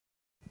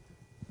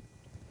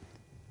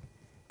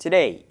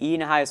Today,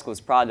 Eaton High School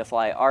is proud to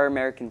fly our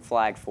American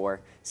flag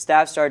for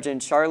Staff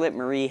Sergeant Charlotte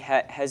Marie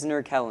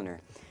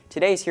Hesner-Kellner.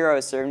 Today's hero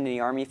has served in the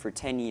Army for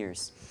 10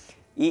 years.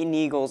 Eaton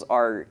Eagles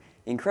are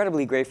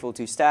incredibly grateful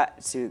to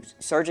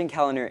Sergeant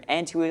Kellner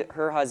and to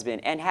her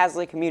husband and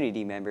Hazlitt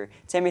community member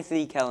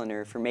Timothy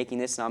Kellner for making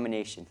this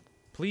nomination.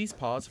 Please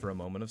pause for a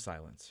moment of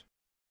silence.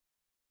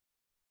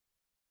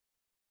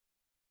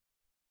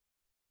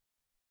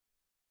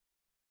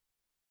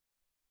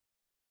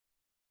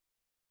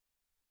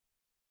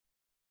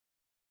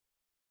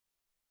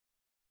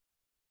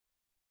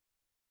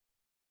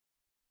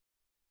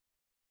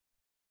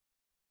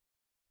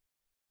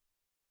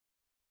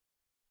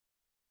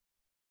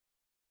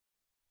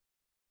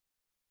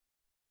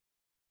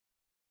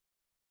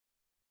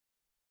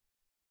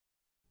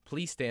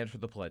 Please stand for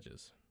the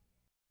pledges.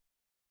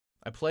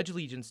 I pledge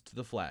allegiance to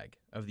the flag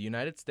of the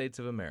United States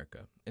of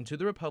America and to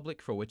the republic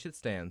for which it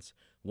stands,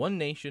 one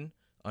nation,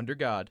 under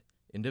God,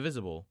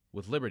 indivisible,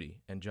 with liberty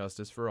and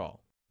justice for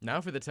all.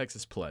 Now for the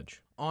Texas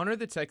Pledge. Honor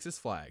the Texas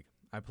flag.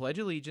 I pledge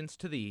allegiance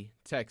to thee,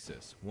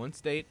 Texas, one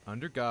state,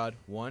 under God,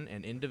 one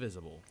and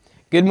indivisible.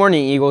 Good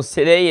morning, Eagles.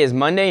 Today is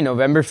Monday,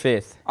 November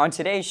 5th. On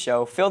today's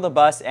show, Fill the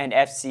Bus and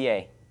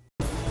FCA.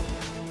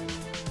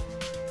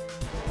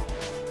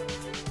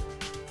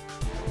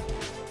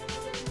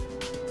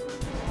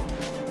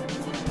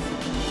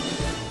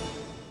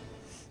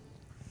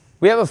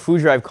 We have a food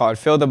drive called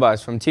Fill the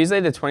Bus from Tuesday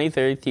the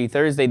 23rd through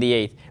Thursday the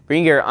 8th.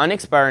 Bring your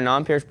unexpired,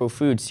 non-perishable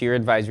foods to your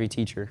advisory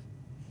teacher.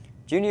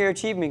 Junior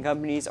achievement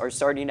companies are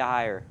starting to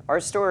hire. Our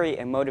Story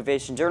and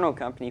Motivation Journal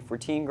Company for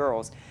teen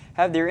girls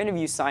have their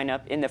interview sign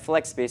up in the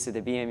flex space of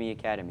the BME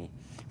Academy.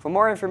 For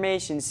more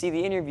information, see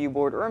the interview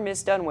board or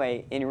Miss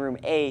Dunway in room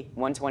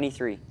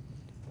A123.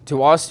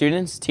 To all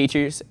students,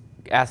 teachers,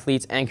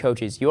 athletes, and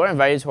coaches, you are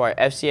invited to our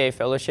FCA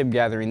Fellowship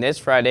Gathering this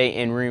Friday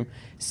in room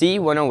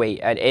C108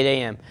 at 8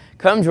 a.m.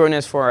 Come join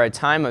us for a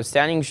time of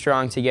standing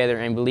strong together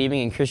and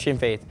believing in Christian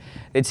faith.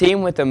 The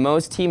team with the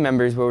most team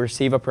members will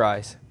receive a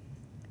prize.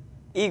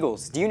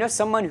 Eagles, do you know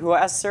someone who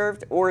has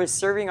served or is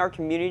serving our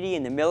community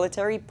in the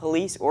military,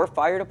 police, or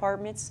fire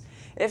departments?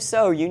 If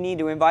so, you need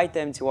to invite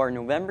them to our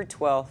November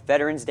 12th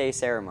Veterans Day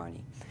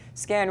ceremony.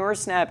 Scan or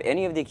snap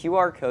any of the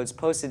QR codes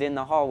posted in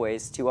the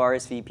hallways to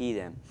RSVP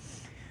them.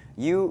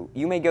 You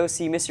may go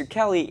see Mr.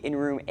 Kelly in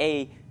room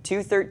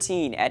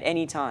A213 at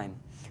any time.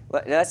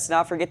 Let's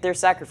not forget their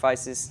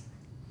sacrifices.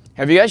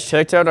 Have you guys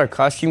checked out our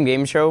costume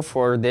game show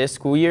for this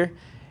school year?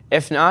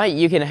 If not,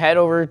 you can head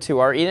over to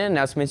our Eaton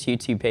Announcements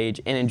YouTube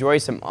page and enjoy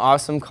some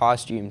awesome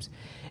costumes.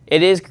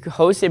 It is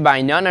hosted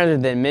by none other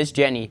than Miss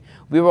Jenny.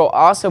 We will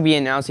also be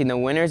announcing the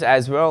winners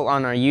as well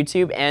on our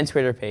YouTube and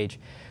Twitter page.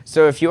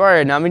 So if you are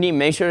a nominee,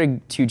 make sure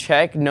to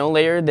check no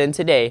later than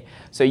today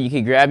so you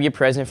can grab your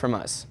present from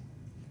us.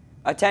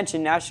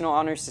 Attention National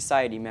Honor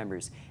Society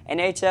members.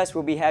 NHS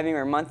will be having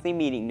our monthly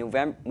meeting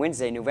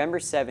Wednesday, November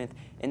 7th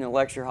in the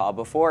lecture hall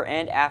before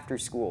and after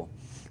school.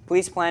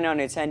 Please plan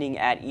on attending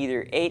at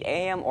either 8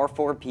 a.m. or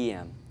 4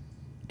 p.m.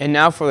 And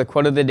now for the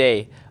quote of the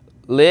day.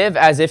 Live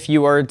as if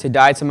you were to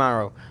die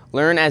tomorrow.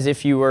 Learn as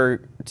if you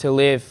were to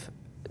live.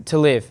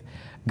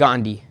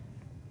 Gandhi.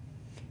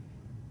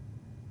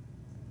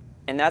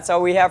 And that's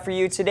all we have for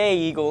you today,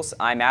 Eagles.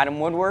 I'm Adam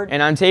Woodward.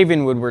 And I'm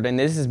Tavian Woodward, and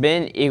this has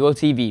been Eagle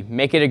TV.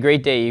 Make it a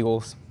great day,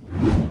 Eagles.